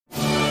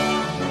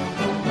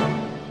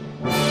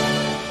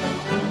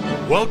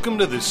Welcome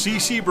to the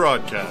CC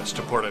Broadcast,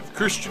 a part of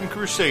Christian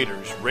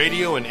Crusaders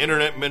Radio and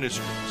Internet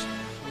Ministries.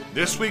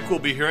 This week we'll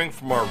be hearing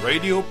from our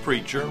radio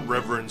preacher,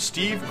 Reverend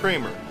Steve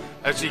Kramer,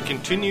 as he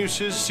continues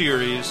his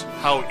series,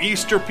 How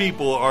Easter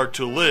People Are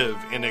to Live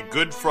in a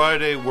Good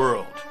Friday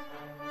World.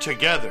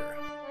 Together.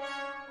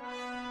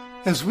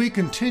 As we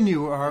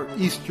continue our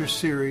Easter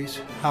series,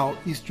 How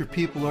Easter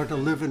People Are to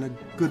Live in a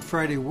Good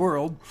Friday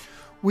World,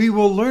 we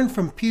will learn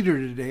from Peter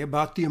today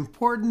about the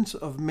importance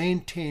of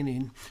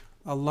maintaining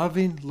a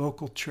loving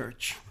local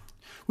church.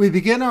 We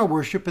begin our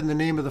worship in the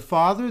name of the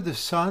Father, the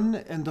Son,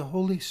 and the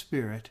Holy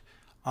Spirit.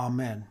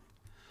 Amen.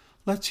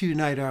 Let's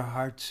unite our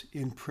hearts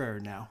in prayer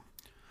now.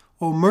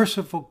 O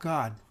merciful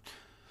God,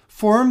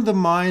 form the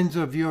minds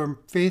of your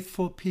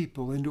faithful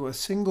people into a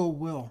single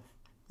will.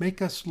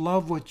 Make us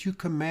love what you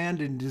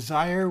command and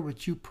desire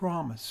what you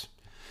promise,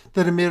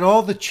 that amid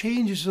all the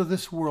changes of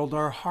this world,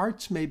 our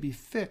hearts may be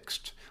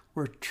fixed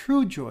where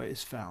true joy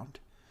is found,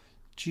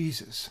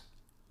 Jesus.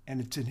 And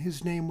it's in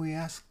his name we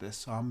ask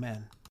this.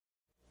 Amen.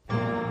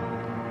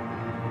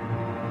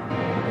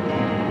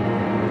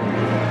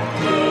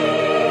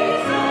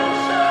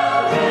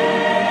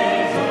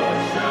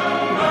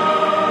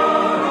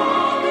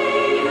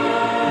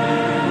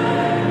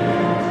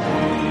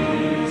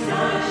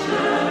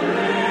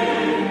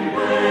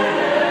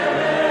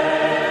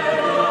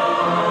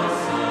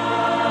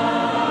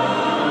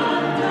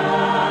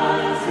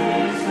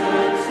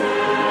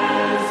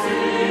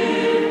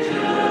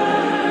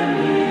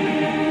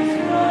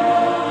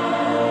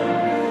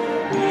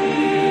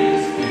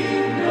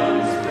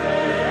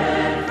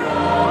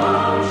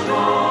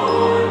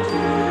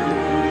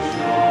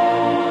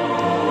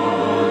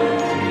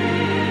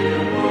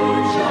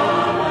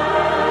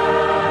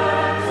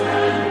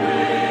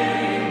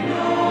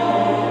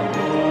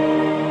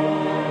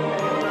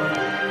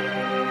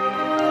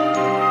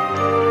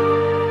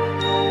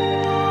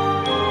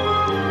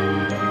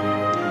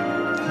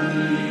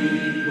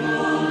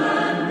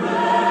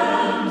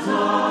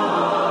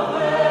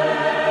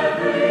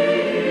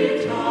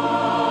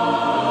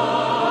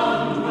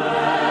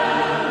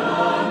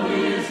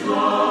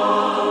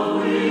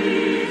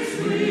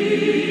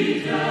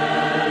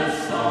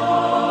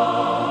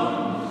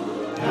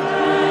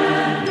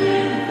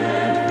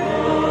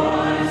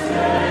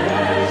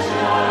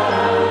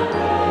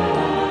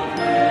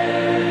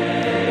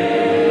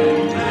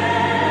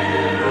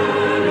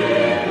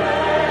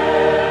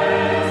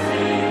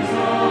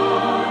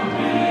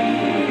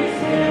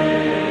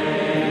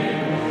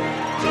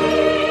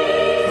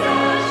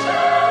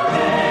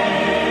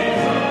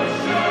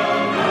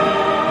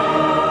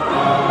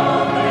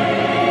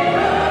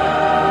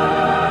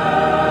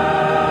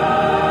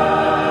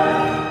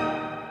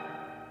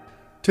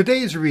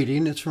 Today's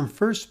reading is from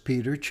 1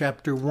 Peter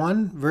chapter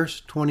 1,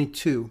 verse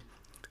 22.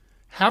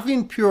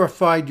 Having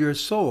purified your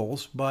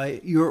souls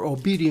by your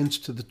obedience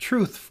to the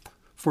truth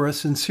for a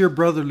sincere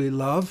brotherly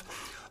love,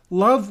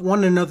 love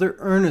one another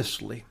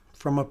earnestly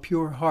from a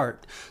pure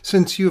heart,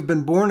 since you have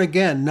been born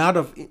again, not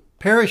of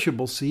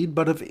perishable seed,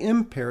 but of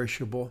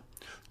imperishable,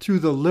 through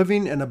the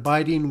living and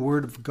abiding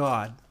word of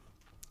God.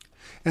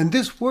 And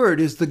this word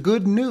is the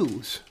good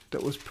news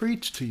that was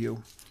preached to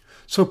you.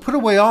 So put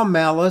away all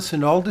malice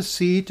and all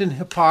deceit and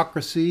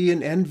hypocrisy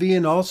and envy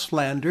and all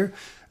slander.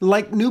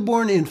 Like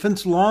newborn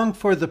infants, long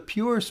for the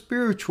pure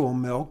spiritual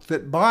milk,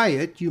 that by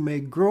it you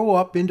may grow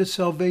up into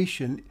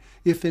salvation,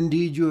 if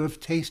indeed you have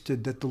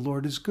tasted that the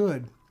Lord is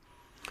good.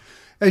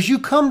 As you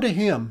come to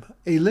him,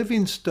 a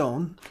living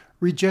stone,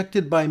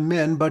 rejected by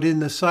men, but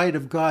in the sight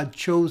of God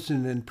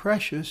chosen and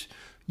precious,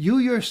 you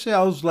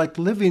yourselves, like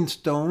living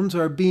stones,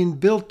 are being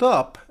built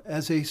up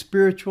as a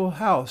spiritual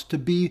house, to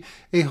be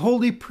a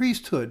holy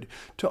priesthood,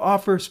 to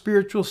offer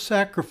spiritual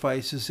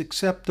sacrifices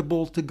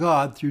acceptable to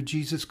God through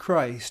Jesus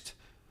Christ.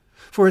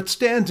 For it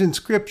stands in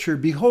Scripture,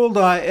 Behold,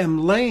 I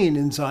am laying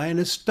in Zion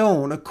a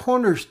stone, a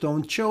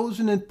cornerstone,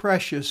 chosen and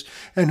precious,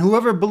 and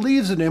whoever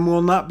believes in him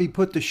will not be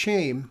put to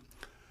shame.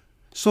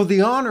 So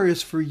the honor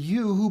is for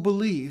you who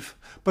believe.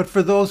 But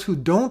for those who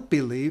don't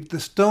believe, the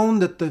stone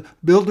that the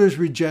builders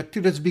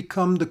rejected has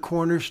become the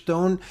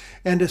cornerstone,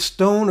 and a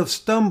stone of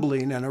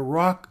stumbling and a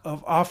rock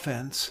of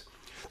offense.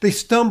 They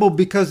stumble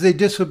because they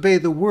disobey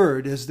the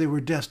word, as they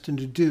were destined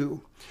to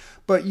do.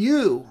 But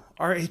you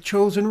are a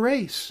chosen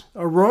race,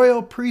 a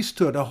royal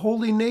priesthood, a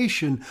holy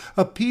nation,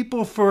 a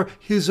people for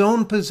his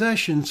own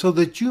possession, so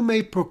that you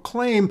may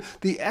proclaim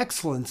the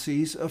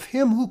excellencies of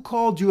him who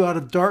called you out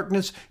of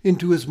darkness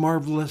into his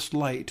marvelous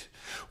light.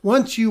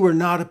 Once you were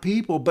not a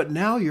people, but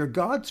now you're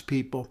God's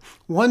people.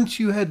 Once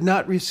you had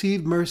not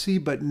received mercy,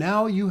 but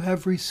now you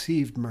have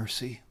received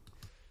mercy.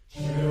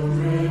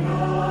 Children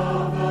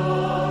of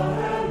the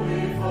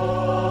Heavenly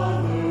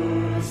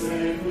Father,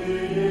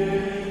 safely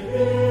in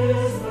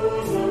his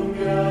bosom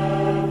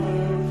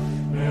gather,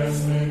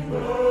 nestling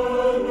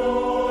bird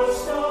nor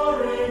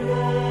star in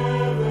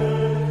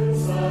heaven,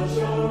 such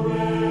a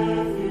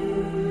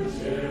refuge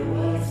here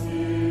was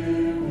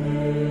given.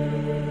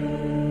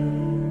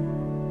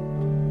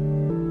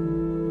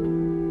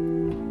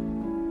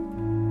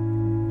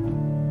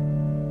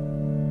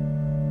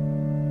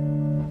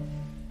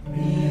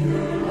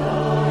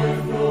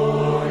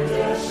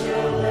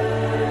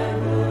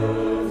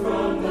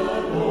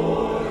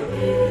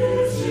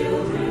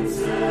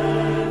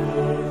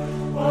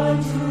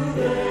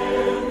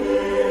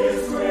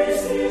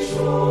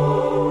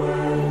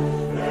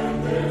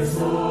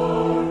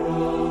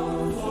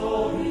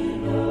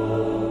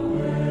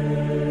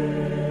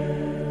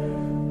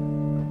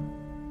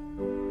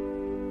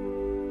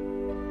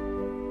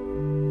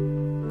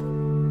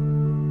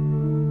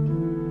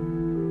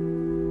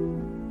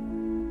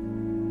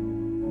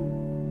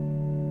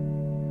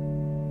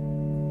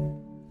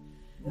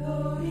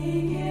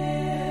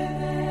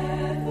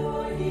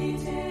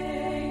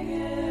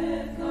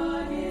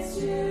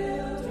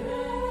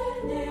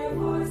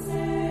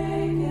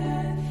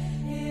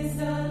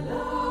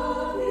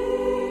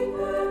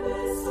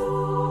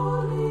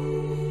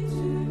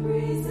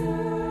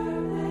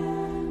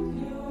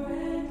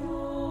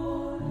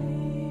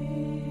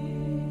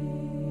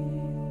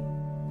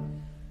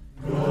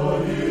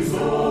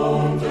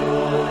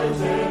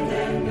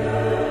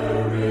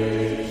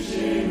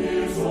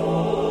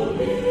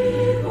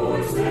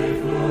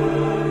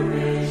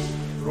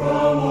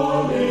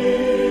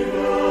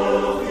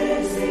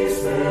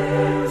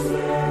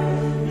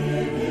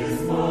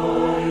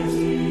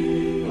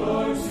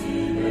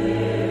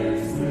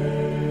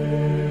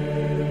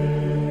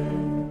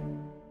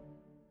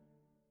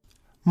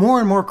 More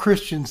and more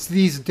Christians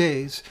these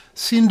days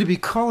seem to be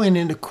calling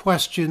into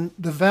question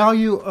the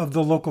value of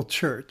the local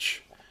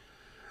church.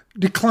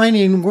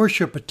 Declining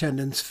worship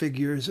attendance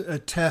figures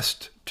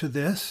attest to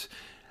this,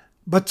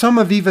 but some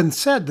have even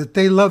said that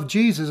they love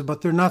Jesus,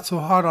 but they're not so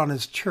hot on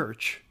his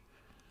church.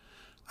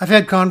 I've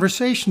had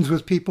conversations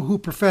with people who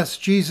profess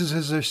Jesus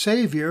as their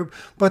Savior,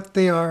 but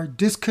they are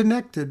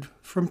disconnected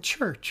from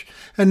church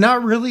and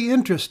not really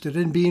interested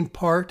in being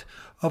part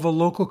of a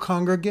local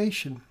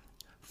congregation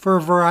for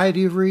a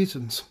variety of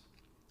reasons.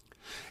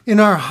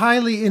 In our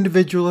highly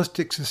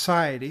individualistic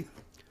society,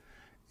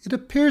 it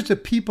appears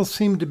that people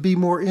seem to be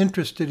more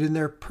interested in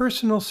their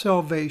personal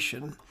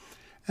salvation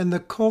and the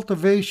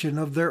cultivation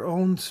of their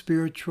own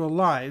spiritual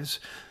lives,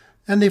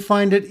 and they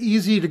find it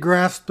easy to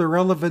grasp the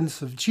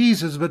relevance of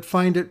Jesus, but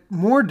find it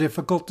more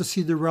difficult to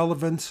see the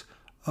relevance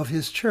of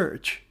his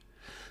church.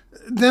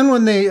 Then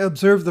when they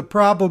observe the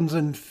problems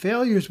and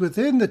failures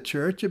within the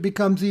church, it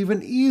becomes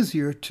even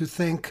easier to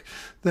think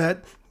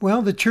that,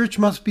 well, the church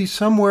must be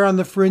somewhere on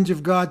the fringe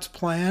of God's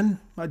plan,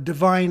 a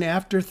divine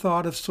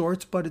afterthought of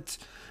sorts, but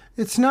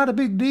it's not a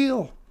big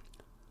deal.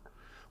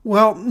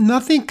 Well,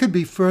 nothing could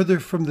be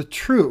further from the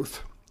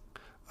truth,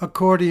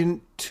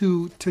 according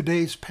to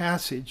today's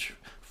passage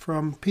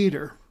from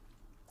Peter.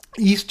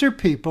 Easter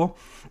people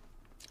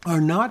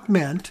are not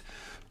meant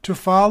to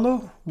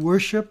follow,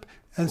 worship,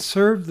 and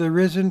serve the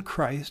risen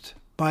Christ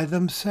by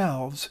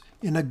themselves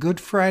in a Good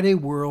Friday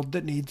world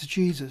that needs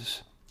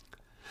Jesus.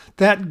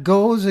 That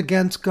goes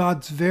against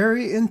God's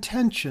very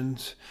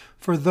intentions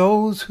for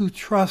those who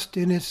trust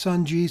in his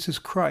Son Jesus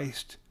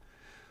Christ.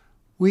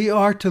 We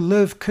are to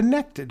live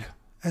connected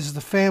as the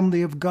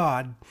family of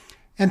God,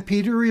 and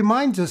Peter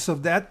reminds us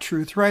of that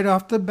truth right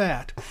off the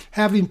bat.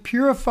 Having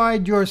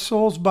purified your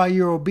souls by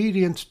your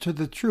obedience to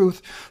the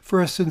truth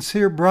for a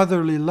sincere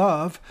brotherly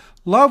love,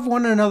 love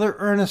one another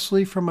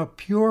earnestly from a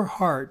pure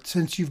heart,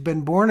 since you've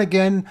been born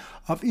again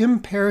of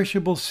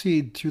imperishable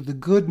seed through the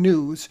good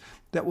news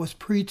that was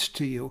preached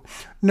to you.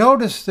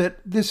 Notice that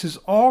this is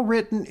all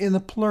written in the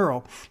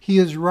plural. He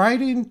is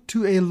writing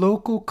to a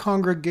local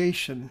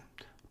congregation,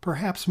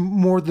 perhaps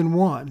more than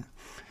one.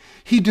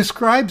 He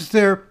describes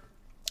their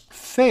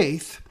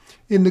faith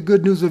in the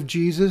good news of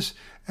Jesus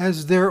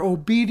as their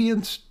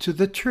obedience to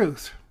the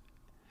truth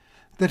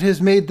that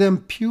has made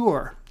them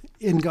pure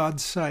in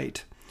God's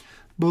sight.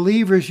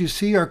 Believers, you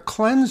see, are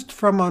cleansed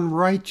from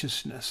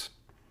unrighteousness.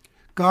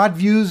 God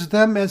views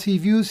them as he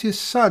views his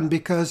Son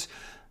because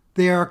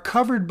they are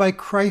covered by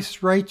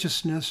Christ's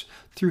righteousness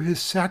through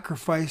his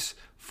sacrifice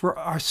for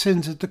our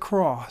sins at the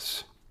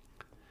cross.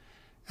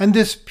 And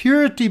this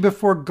purity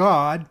before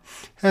God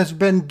has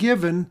been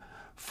given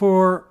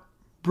for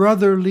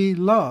brotherly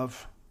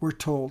love, we're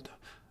told.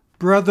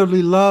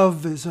 Brotherly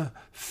love is a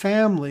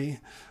family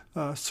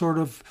sort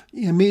of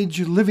image,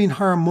 living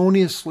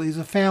harmoniously as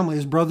a family,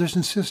 as brothers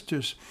and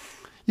sisters.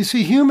 You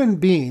see, human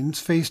beings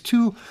face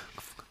two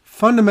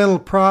fundamental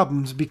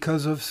problems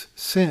because of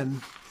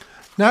sin.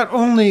 Not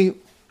only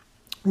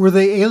were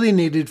they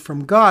alienated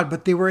from God,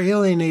 but they were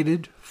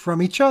alienated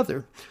from each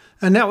other.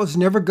 And that was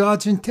never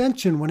God's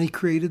intention when he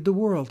created the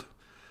world.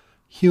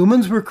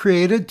 Humans were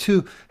created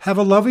to have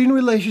a loving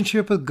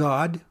relationship with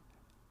God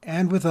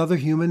and with other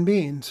human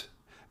beings,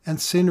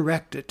 and sin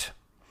wrecked it.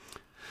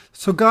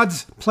 So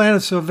God's plan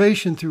of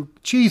salvation through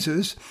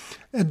Jesus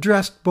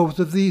addressed both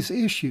of these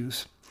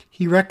issues.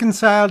 He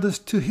reconciled us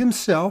to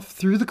himself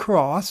through the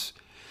cross,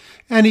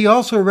 and he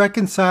also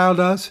reconciled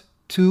us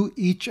to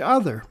each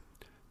other,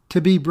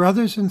 to be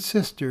brothers and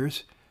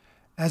sisters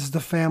as the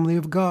family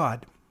of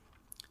God.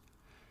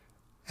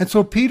 And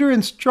so Peter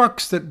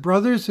instructs that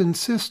brothers and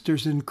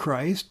sisters in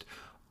Christ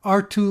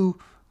are to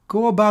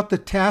go about the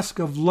task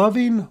of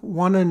loving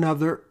one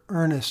another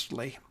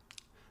earnestly,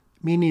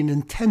 meaning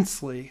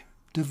intensely,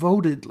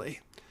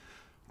 devotedly.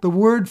 The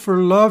word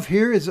for love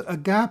here is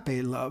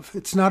agape love.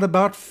 It's not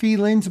about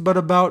feelings, but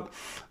about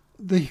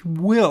the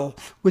will,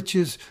 which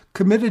is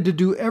committed to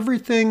do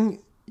everything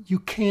you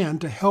can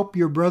to help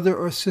your brother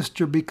or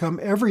sister become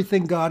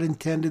everything God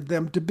intended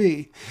them to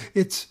be.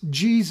 It's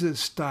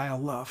Jesus-style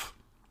love.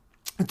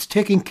 It's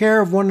taking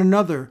care of one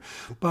another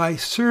by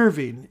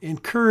serving,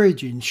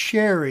 encouraging,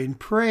 sharing,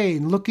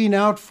 praying, looking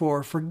out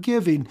for,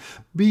 forgiving,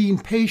 being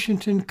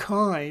patient and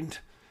kind.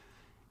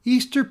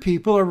 Easter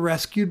people are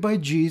rescued by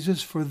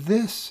Jesus for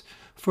this,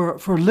 for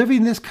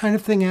living this kind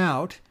of thing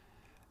out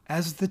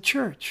as the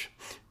church.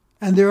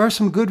 And there are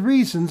some good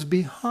reasons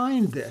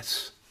behind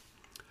this.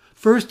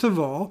 First of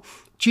all,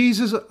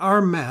 Jesus,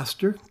 our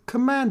Master,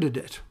 commanded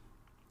it.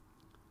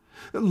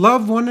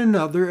 Love one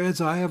another as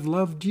I have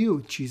loved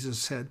you, Jesus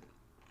said.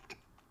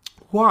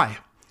 Why?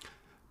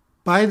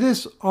 By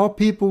this, all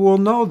people will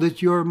know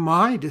that you're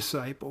my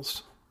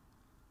disciples.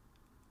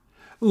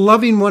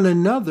 Loving one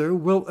another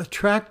will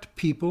attract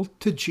people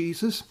to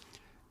Jesus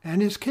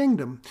and his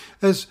kingdom.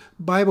 As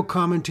Bible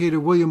commentator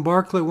William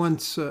Barclay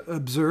once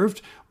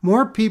observed,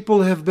 more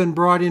people have been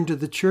brought into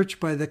the church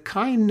by the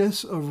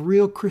kindness of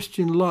real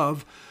Christian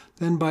love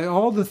than by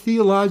all the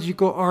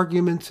theological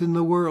arguments in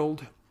the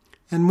world.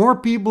 And more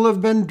people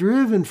have been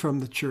driven from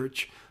the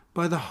church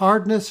by the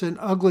hardness and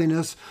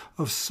ugliness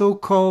of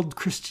so-called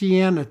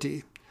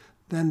Christianity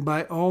than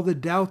by all the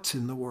doubts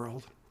in the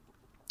world.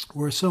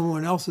 Where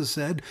someone else has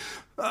said,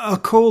 a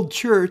cold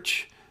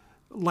church,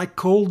 like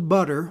cold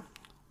butter,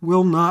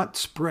 will not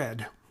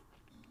spread.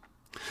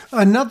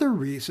 Another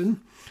reason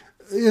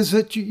is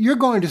that you're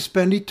going to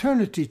spend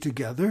eternity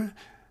together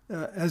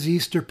as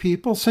Easter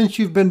people. Since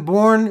you've been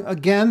born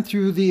again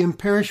through the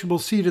imperishable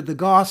seed of the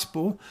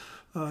gospel,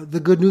 the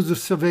good news of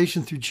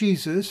salvation through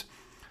Jesus,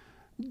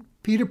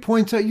 Peter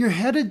points out you're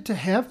headed to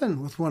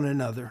heaven with one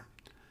another.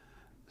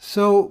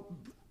 So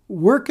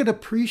work at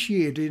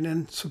appreciating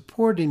and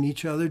supporting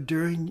each other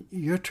during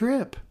your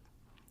trip.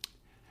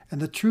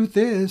 And the truth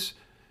is,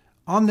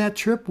 on that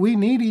trip, we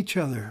need each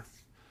other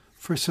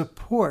for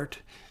support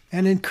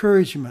and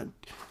encouragement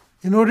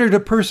in order to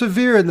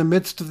persevere in the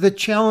midst of the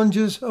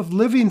challenges of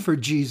living for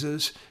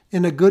Jesus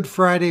in a Good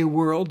Friday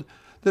world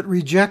that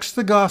rejects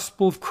the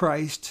gospel of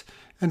Christ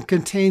and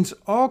contains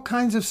all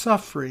kinds of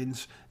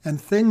sufferings and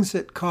things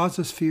that cause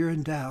us fear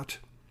and doubt.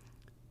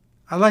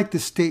 I like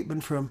this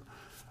statement from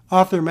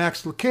author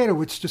Max Lucado,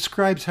 which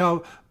describes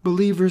how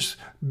believers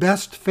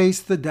best face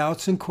the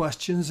doubts and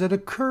questions that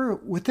occur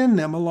within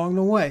them along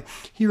the way.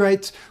 He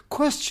writes,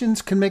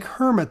 questions can make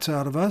hermits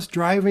out of us,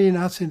 driving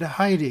us into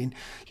hiding,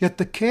 yet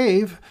the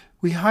cave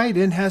we hide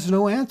in has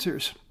no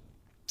answers.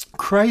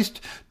 Christ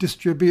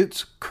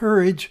distributes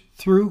courage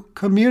through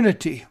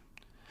community.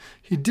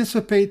 He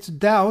dissipates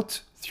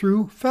doubts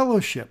through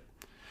fellowship.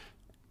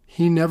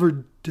 He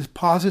never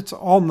deposits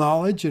all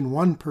knowledge in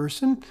one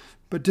person,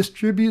 but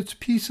distributes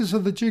pieces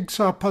of the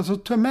jigsaw puzzle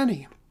to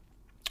many.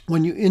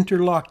 When you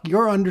interlock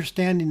your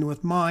understanding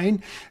with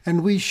mine,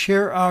 and we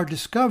share our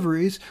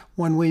discoveries,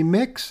 when we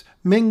mix,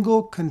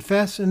 mingle,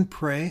 confess, and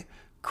pray,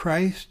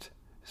 Christ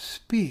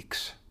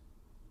speaks.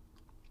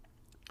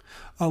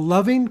 A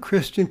loving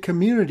Christian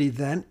community,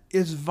 then,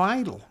 is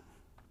vital.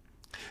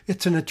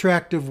 It's an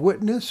attractive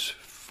witness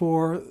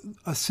for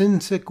a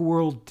sin-sick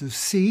world to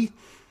see,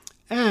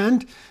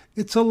 and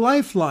it's a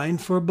lifeline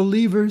for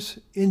believers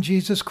in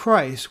Jesus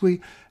Christ. We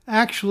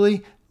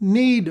actually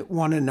need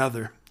one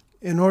another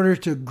in order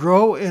to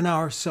grow in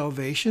our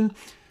salvation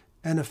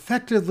and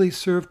effectively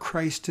serve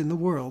Christ in the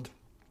world.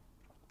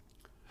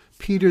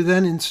 Peter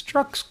then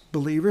instructs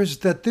believers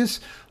that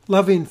this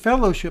loving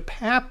fellowship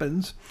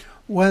happens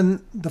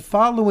when the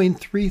following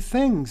three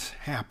things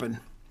happen.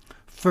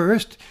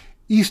 First,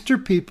 Easter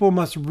people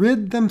must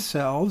rid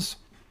themselves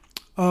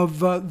of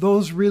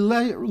those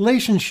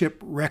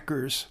relationship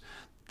wreckers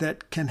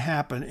that can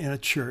happen in a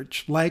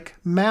church, like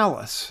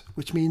malice,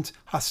 which means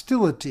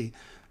hostility,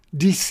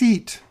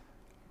 deceit,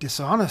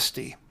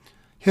 dishonesty,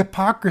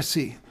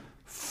 hypocrisy,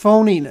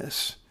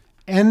 phoniness,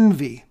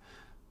 envy,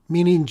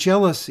 meaning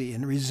jealousy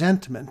and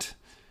resentment,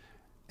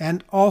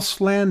 and all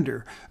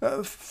slander,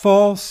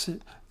 false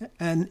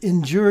and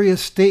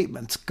injurious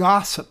statements,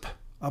 gossip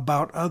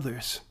about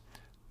others.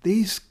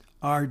 These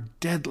are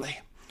deadly.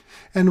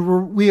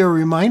 And we are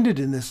reminded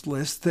in this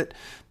list that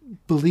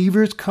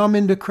believers come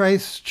into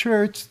Christ's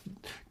church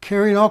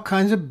carrying all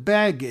kinds of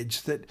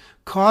baggage that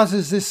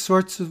causes this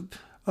sorts of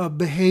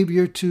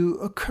behavior to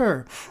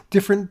occur.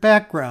 Different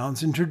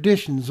backgrounds and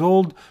traditions,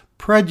 old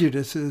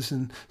prejudices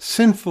and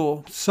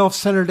sinful,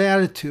 self-centered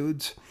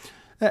attitudes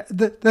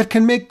that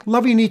can make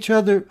loving each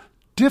other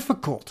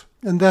difficult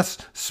and thus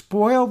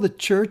spoil the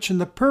church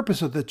and the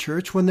purpose of the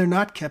church when they're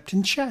not kept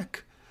in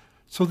check.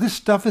 So this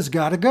stuff has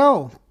got to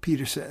go,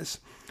 Peter says.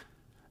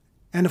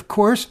 And of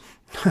course,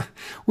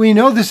 we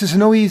know this is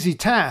no easy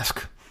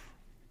task,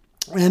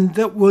 and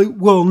that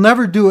we'll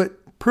never do it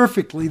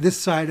perfectly this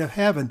side of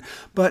heaven.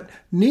 But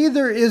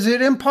neither is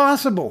it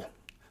impossible,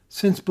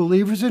 since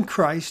believers in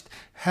Christ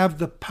have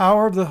the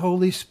power of the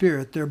Holy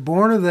Spirit. They're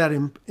born of that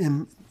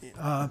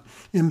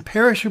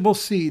imperishable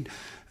seed.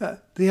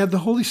 They have the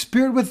Holy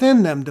Spirit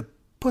within them to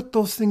put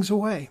those things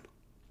away.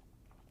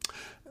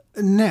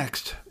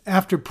 Next,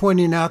 after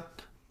pointing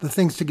out the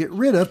things to get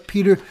rid of,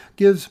 Peter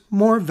gives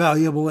more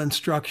valuable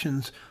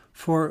instructions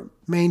for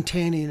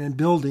maintaining and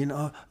building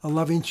a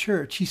loving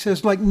church. He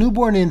says, like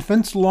newborn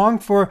infants, long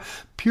for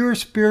pure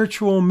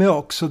spiritual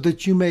milk so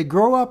that you may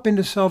grow up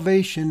into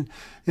salvation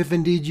if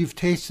indeed you've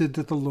tasted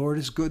that the Lord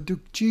is good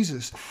through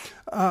Jesus.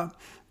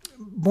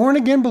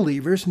 Born-again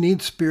believers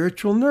need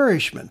spiritual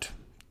nourishment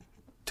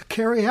to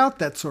carry out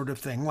that sort of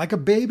thing, like a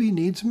baby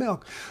needs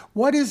milk.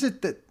 What is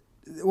that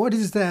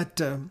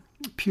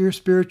pure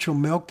spiritual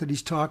milk that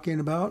he's talking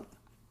about?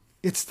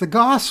 It's the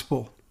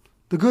gospel,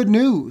 the good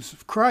news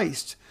of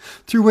Christ,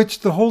 through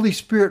which the Holy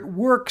Spirit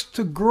works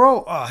to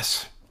grow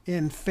us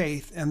in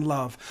faith and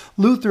love.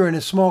 Luther, in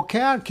his small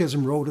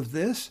catechism, wrote of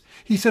this.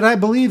 He said, I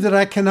believe that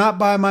I cannot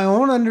by my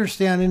own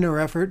understanding or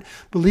effort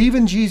believe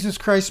in Jesus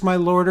Christ my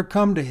Lord or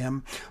come to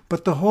him,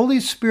 but the Holy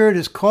Spirit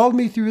has called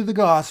me through the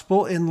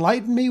gospel,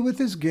 enlightened me with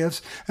his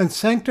gifts, and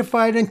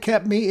sanctified and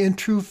kept me in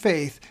true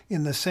faith,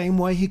 in the same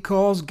way he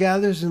calls,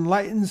 gathers,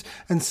 enlightens,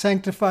 and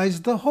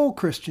sanctifies the whole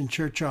Christian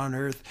church on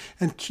earth,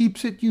 and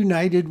keeps it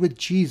united with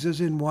Jesus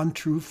in one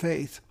true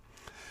faith.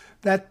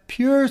 That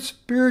pure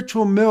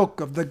spiritual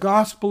milk of the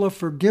gospel of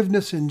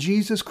forgiveness in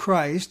Jesus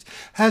Christ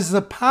has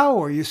the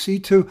power, you see,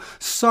 to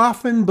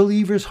soften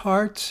believers'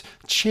 hearts,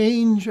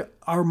 change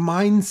our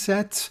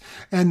mindsets,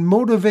 and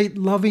motivate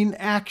loving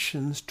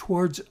actions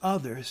towards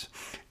others.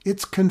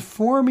 It's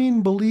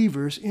conforming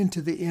believers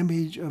into the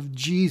image of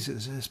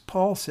Jesus, as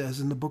Paul says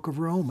in the book of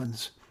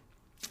Romans.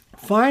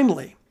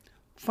 Finally,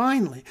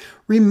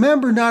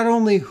 remember not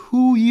only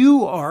who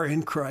you are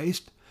in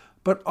Christ,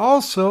 but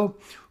also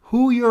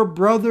who your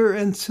brother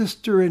and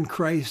sister in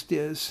Christ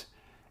is,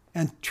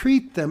 and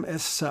treat them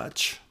as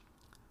such.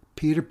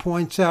 Peter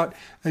points out,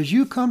 as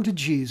you come to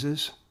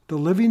Jesus, the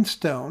living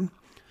stone,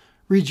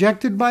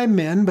 rejected by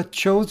men but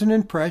chosen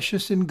and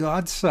precious in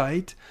God's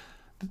sight,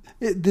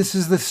 this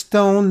is the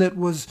stone that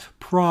was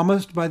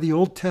promised by the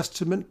Old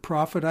Testament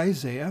prophet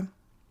Isaiah.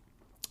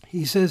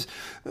 He says,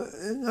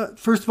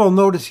 first of all,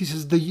 notice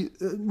the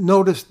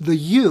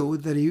you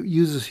that he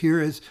uses here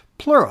is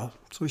plural.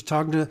 So he's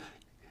talking to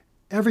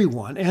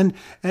everyone. And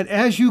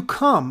as you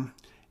come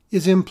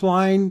is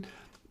implying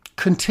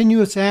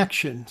continuous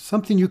action,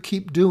 something you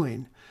keep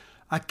doing.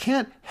 I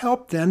can't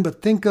help then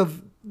but think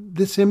of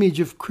this image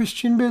of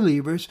Christian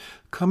believers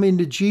coming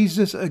to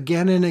Jesus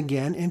again and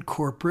again in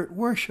corporate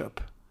worship,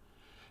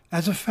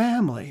 as a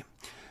family,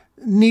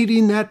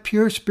 needing that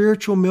pure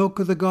spiritual milk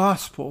of the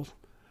gospel.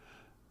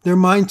 Their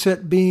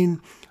mindset being,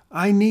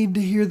 I need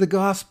to hear the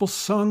gospel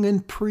sung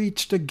and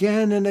preached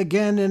again and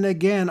again and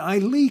again. I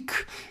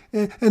leak,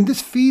 and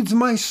this feeds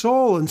my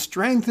soul and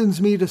strengthens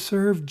me to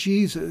serve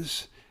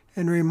Jesus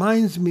and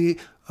reminds me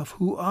of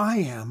who I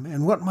am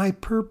and what my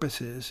purpose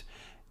is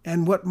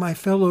and what my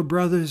fellow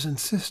brothers and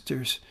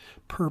sisters'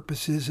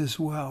 purpose is as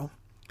well.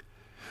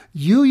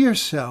 You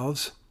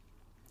yourselves,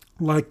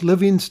 like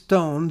living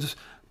stones,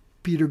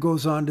 Peter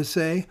goes on to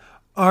say,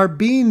 are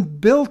being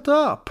built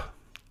up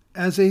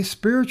as a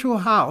spiritual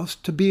house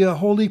to be a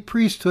holy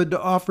priesthood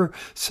to offer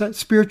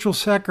spiritual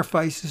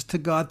sacrifices to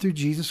God through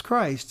Jesus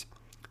Christ.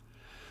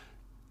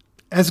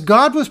 As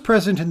God was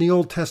present in the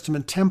Old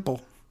Testament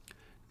temple,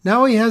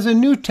 now he has a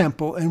new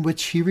temple in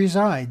which he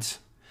resides.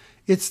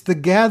 It's the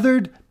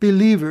gathered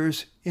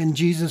believers in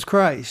Jesus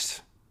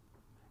Christ.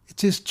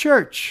 It's his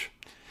church.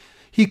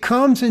 He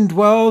comes and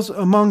dwells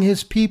among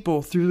his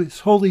people through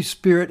his Holy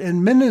Spirit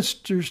and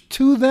ministers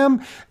to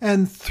them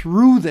and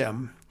through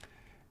them.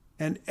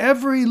 And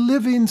every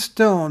living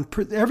stone,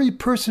 every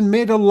person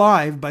made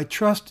alive by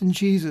trust in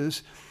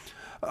Jesus,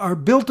 are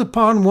built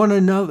upon one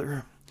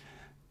another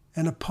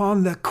and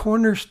upon the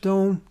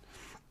cornerstone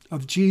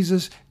of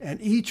Jesus,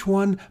 and each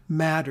one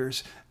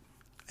matters.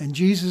 And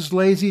Jesus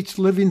lays each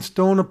living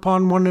stone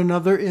upon one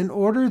another in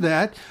order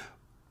that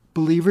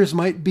believers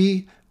might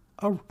be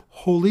a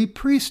holy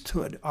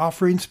priesthood,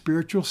 offering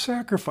spiritual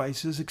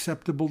sacrifices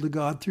acceptable to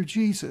God through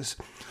Jesus.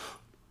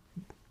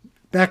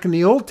 Back in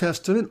the Old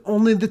Testament,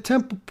 only the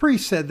temple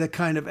priests had that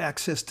kind of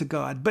access to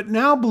God. But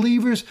now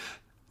believers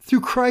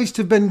through Christ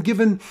have been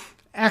given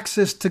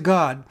access to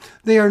God.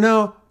 They are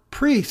now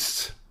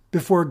priests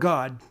before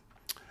God,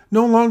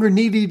 no longer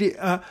needing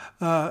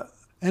an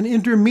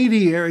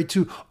intermediary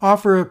to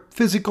offer a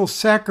physical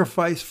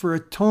sacrifice for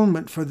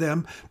atonement for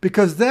them,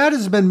 because that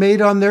has been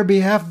made on their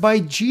behalf by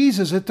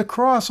Jesus at the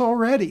cross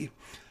already.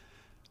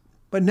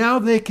 But now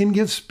they can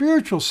give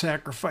spiritual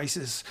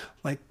sacrifices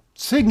like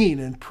singing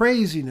and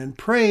praising and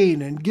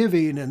praying and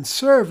giving and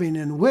serving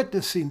and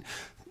witnessing.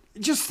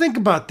 Just think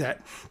about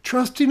that.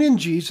 Trusting in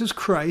Jesus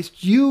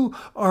Christ, you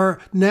are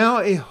now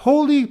a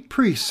holy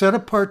priest set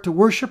apart to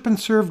worship and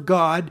serve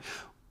God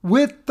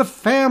with the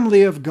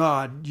family of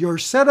God. You're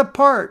set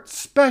apart,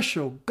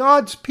 special,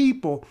 God's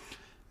people.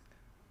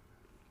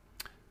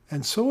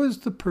 And so is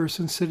the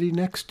person sitting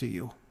next to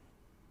you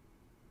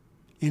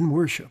in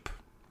worship.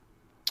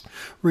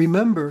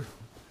 Remember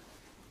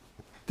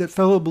that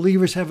fellow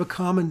believers have a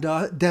common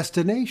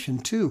destination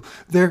too.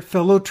 They're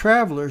fellow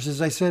travelers,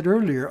 as I said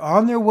earlier,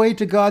 on their way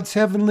to God's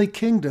heavenly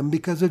kingdom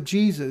because of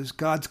Jesus,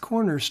 God's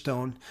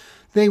cornerstone.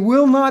 They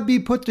will not be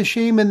put to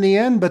shame in the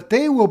end, but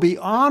they will be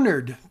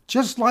honored,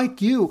 just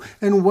like you,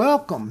 and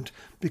welcomed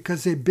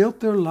because they built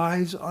their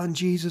lives on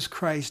Jesus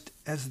Christ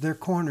as their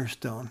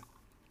cornerstone.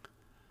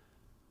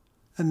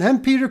 And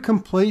then Peter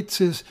completes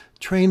his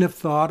train of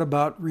thought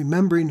about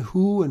remembering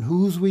who and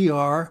whose we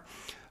are,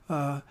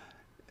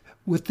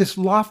 with this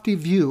lofty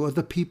view of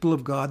the people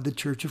of God, the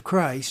Church of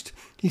Christ.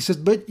 He says,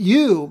 but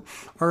you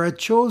are a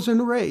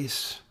chosen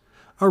race,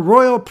 a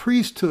royal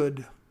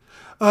priesthood,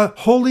 a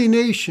holy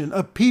nation,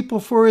 a people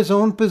for his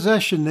own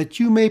possession, that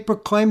you may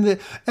proclaim the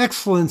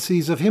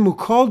excellencies of him who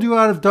called you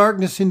out of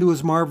darkness into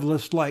his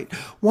marvelous light.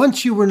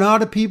 Once you were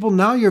not a people,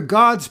 now you're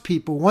God's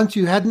people. Once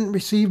you hadn't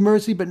received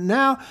mercy, but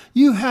now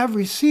you have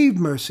received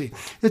mercy.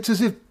 It's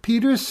as if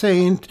Peter is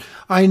saying,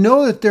 I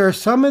know that there are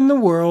some in the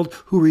world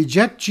who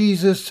reject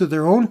Jesus to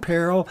their own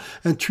peril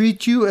and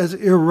treat you as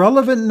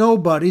irrelevant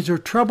nobodies or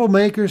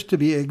troublemakers to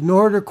be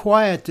ignored or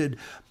quieted.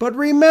 But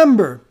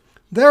remember,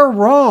 they're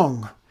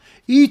wrong.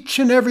 Each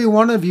and every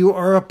one of you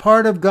are a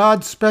part of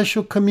God's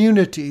special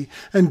community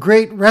and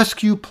great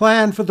rescue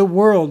plan for the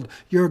world.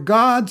 You're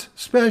God's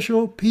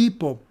special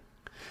people.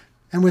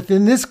 And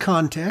within this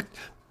context,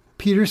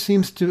 Peter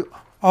seems to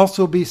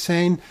also be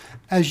saying,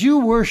 as you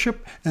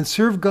worship and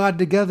serve God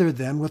together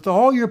then, with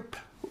all your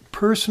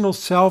personal,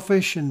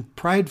 selfish, and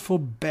prideful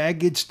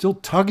baggage still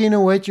tugging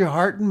away at your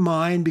heart and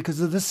mind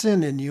because of the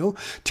sin in you,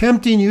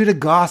 tempting you to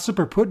gossip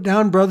or put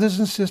down brothers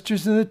and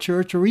sisters in the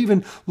church or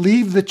even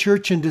leave the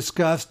church in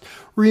disgust,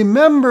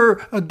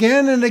 remember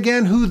again and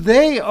again who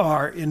they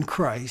are in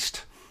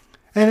Christ.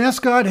 And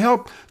ask God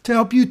to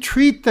help you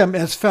treat them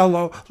as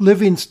fellow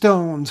living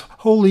stones,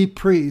 holy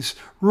priests,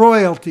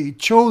 royalty,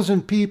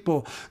 chosen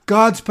people,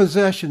 God's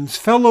possessions,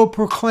 fellow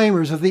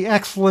proclaimers of the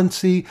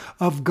excellency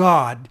of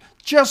God,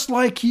 just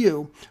like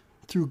you,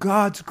 through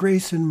God's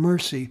grace and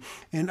mercy.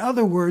 In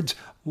other words,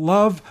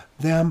 love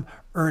them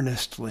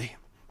earnestly,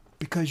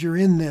 because you're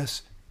in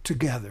this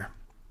together.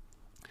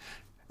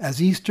 As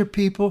Easter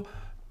people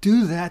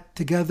do that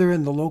together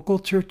in the local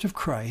Church of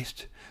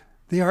Christ,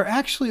 they are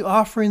actually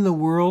offering the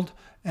world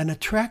an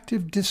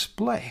attractive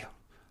display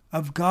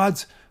of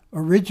God's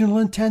original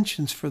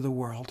intentions for the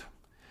world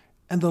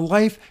and the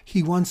life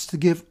he wants to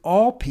give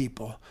all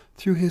people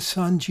through his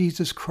Son,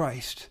 Jesus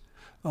Christ,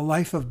 a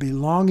life of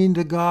belonging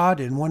to God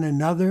and one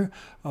another,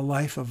 a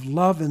life of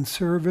love and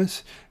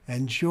service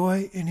and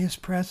joy in his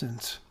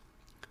presence.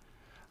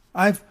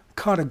 I've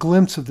caught a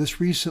glimpse of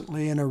this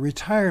recently in a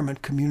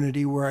retirement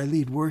community where I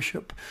lead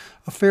worship.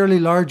 A fairly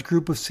large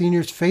group of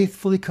seniors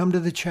faithfully come to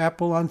the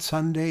chapel on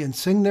Sunday and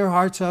sing their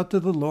hearts out to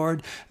the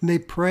Lord, and they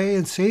pray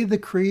and say the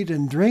creed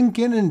and drink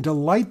in and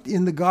delight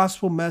in the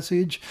gospel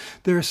message.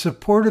 There is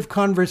supportive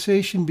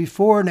conversation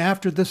before and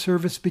after the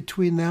service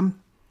between them.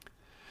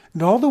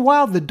 And all the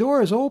while, the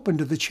door is open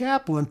to the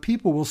chapel, and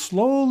people will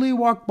slowly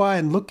walk by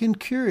and look in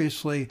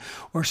curiously,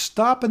 or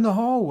stop in the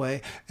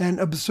hallway and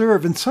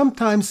observe. And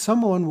sometimes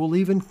someone will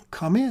even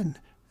come in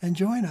and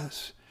join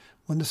us.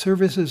 When the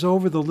service is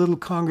over, the little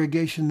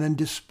congregation then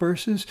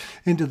disperses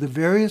into the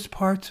various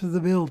parts of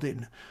the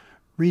building,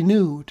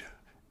 renewed,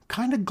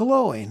 kind of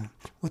glowing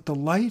with the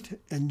light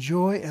and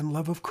joy and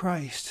love of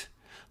Christ.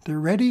 They're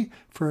ready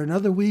for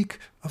another week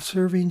of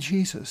serving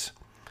Jesus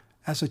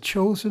as a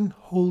chosen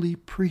holy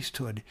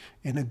priesthood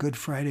in a Good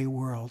Friday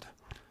world.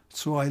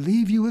 So I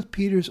leave you with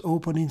Peter's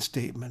opening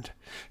statement,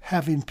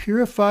 having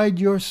purified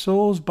your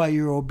souls by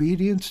your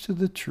obedience to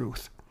the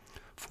truth,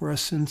 for a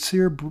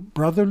sincere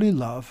brotherly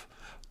love,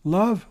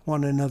 love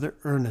one another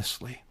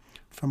earnestly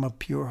from a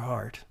pure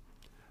heart.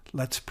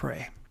 Let's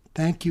pray.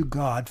 Thank you,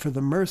 God, for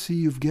the mercy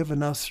you've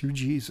given us through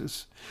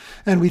Jesus.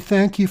 And we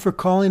thank you for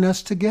calling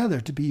us together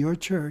to be your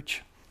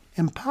church.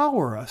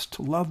 Empower us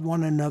to love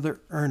one another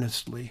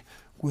earnestly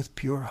with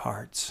pure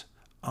hearts.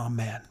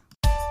 Amen.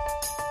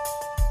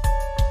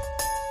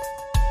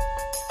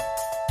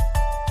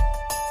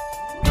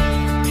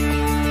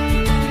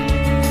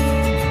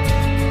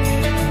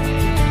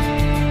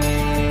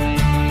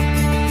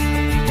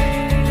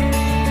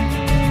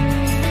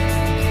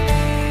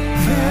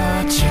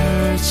 The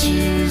church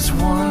is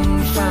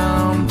one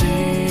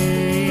foundation,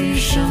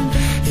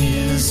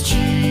 is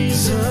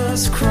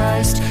Jesus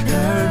Christ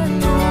her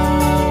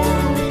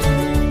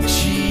Lord.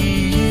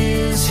 She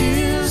is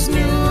his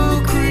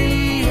new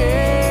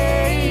creation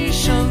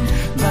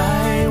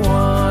by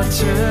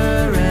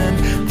water and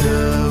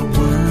the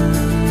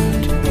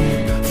word.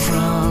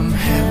 From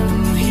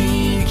heaven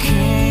he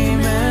came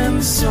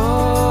and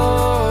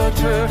sought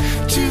her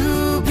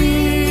to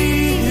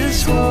be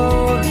his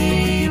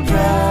holy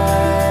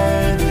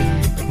bride.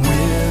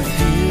 With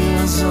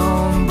his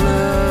own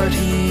blood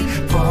he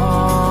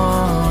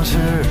bought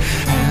her,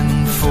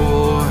 and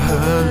for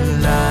her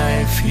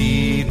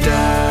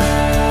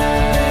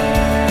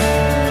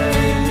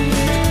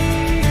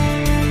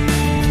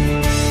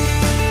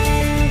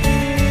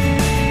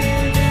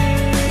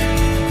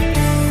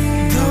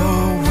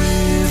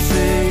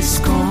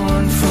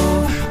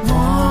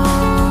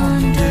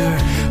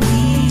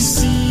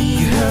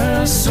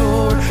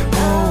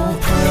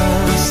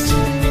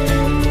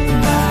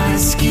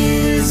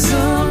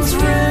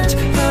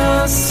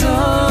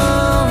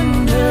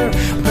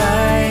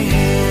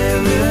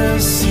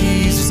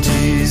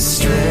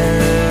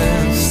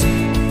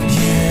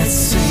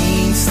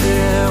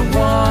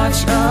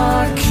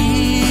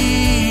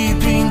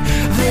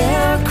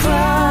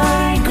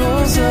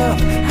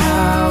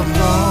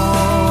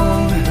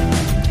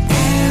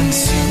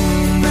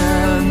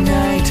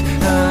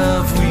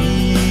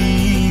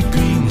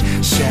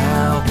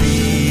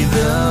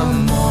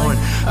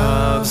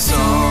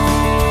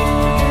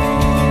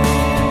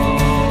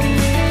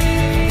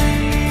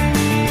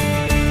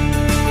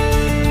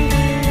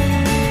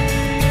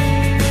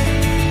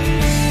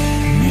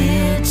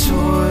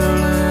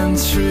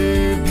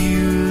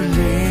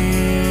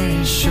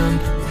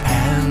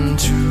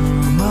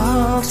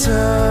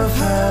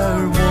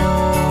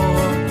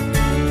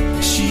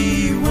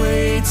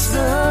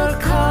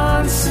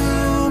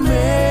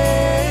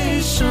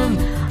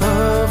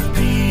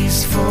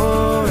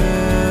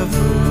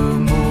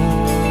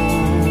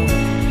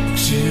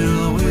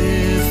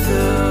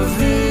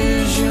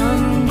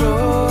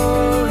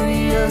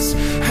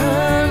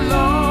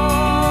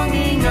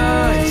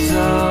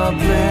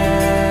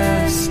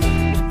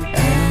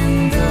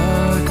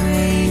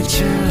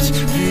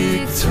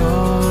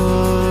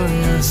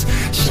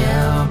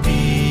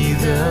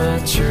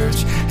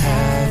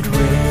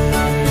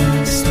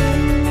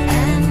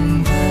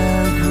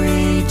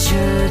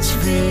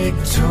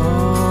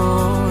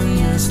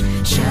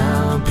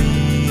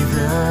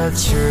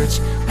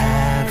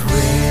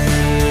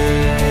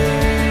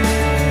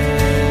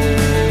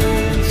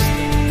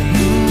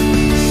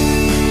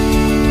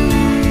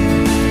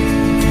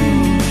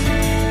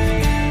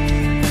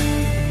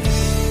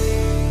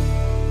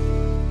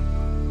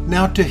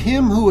Now to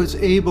him who is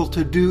able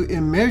to do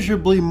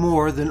immeasurably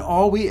more than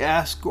all we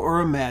ask or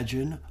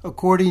imagine,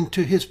 according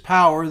to his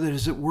power that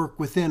is at work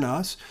within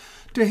us,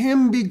 to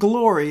him be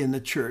glory in the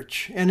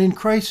church and in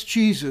Christ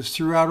Jesus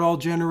throughout all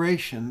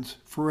generations,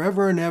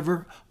 forever and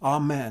ever.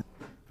 Amen.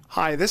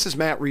 Hi, this is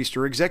Matt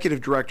Reister,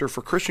 Executive Director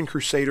for Christian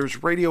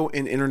Crusaders Radio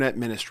and Internet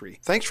Ministry.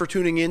 Thanks for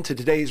tuning in to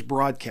today's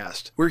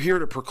broadcast. We're here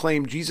to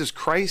proclaim Jesus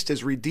Christ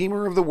as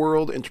Redeemer of the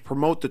world and to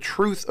promote the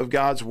truth of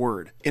God's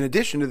Word. In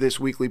addition to this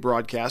weekly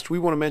broadcast, we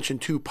want to mention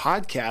 2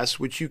 podcasts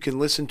which you can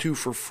listen to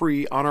for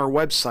free on our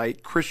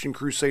website,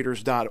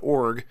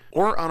 ChristianCrusaders.org,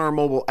 or on our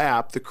mobile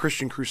app, the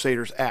Christian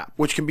Crusaders app,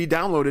 which can be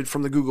downloaded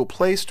from the Google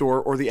Play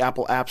Store or the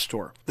Apple App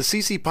Store. The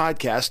CC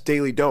Podcast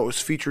Daily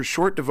Dose features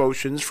short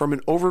devotions from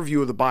an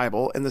overview of the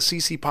Bible, and the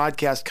CC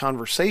Podcast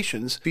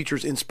Conversations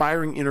features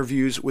inspiring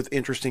interviews with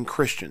interesting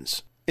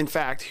Christians. In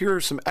fact, here are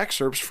some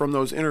excerpts from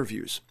those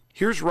interviews.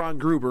 Here's Ron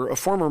Gruber, a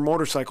former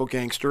motorcycle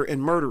gangster and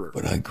murderer.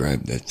 But I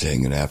grabbed that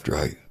thing, and after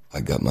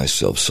I got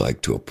myself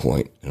psyched to a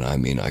point, and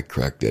I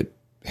cracked that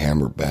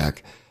hammer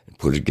back and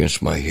put it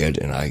against my head,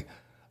 and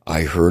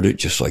I heard it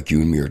just like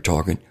you and me are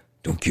talking.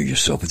 Don't kill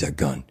yourself with that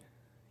gun.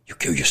 You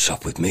kill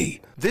yourself with me.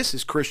 This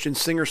is Christian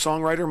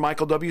singer-songwriter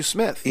Michael W.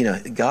 Smith. You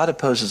know, God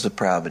opposes the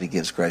proud, but he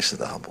gives grace to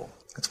the humble.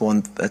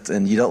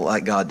 And you don't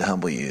like God to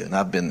humble you, and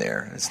I've been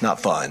there. It's not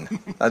fun.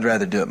 I'd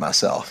rather do it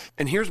myself.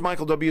 And here's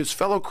Michael W.'s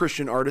fellow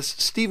Christian artist,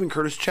 Stephen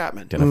Curtis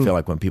Chapman. And I feel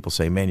like when people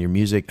say, man, your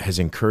music has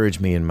encouraged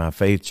me in my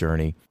faith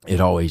journey,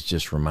 it always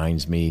just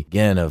reminds me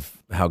again of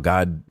how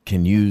God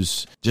can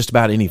use just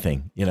about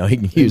anything. You know, he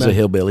can use a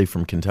hillbilly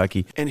from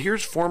Kentucky. And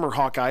here's former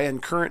Hawkeye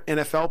and current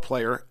NFL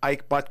player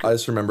Ike Butker. I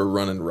just remember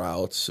running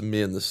routes.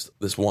 Me and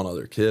this one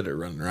other kid are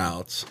running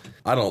routes.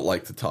 I don't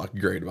like to talk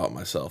great about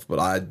myself, but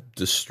I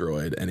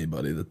destroyed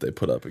anybody that they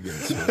put up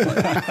against me.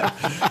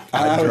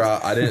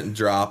 I didn't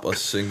drop a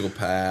single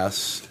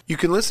pass. You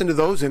can listen to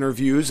those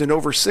interviews and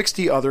over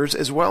 60 others,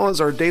 as well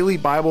as our daily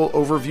Bible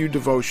overview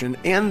devotion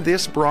and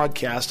this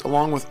broadcast,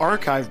 along with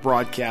archive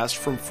broadcasts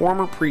from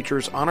former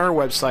preachers on our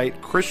website,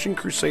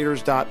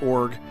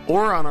 ChristianCrusaders.org,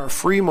 or on our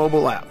free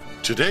mobile app.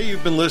 Today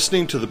you've been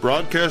listening to the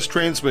broadcast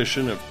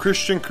transmission of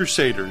Christian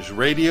Crusaders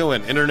Radio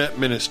and Internet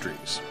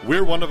Ministries.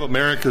 We're one of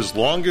America's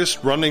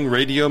longest-running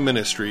radio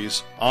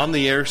ministries, on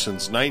the air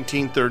since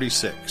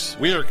 1936.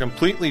 We are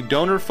completely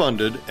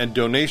donor-funded, and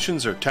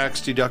donations are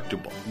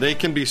tax-deductible. They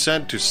can be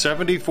sent to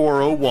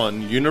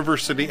 7401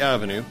 University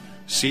Avenue,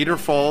 Cedar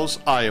Falls,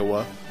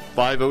 Iowa,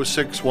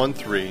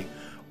 50613,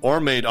 or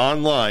made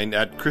online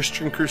at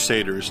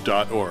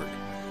ChristianCrusaders.org.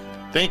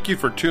 Thank you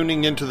for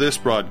tuning into this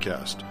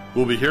broadcast.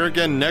 We'll be here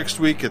again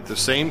next week at the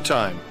same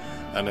time,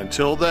 and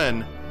until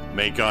then,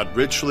 may God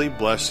richly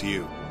bless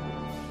you.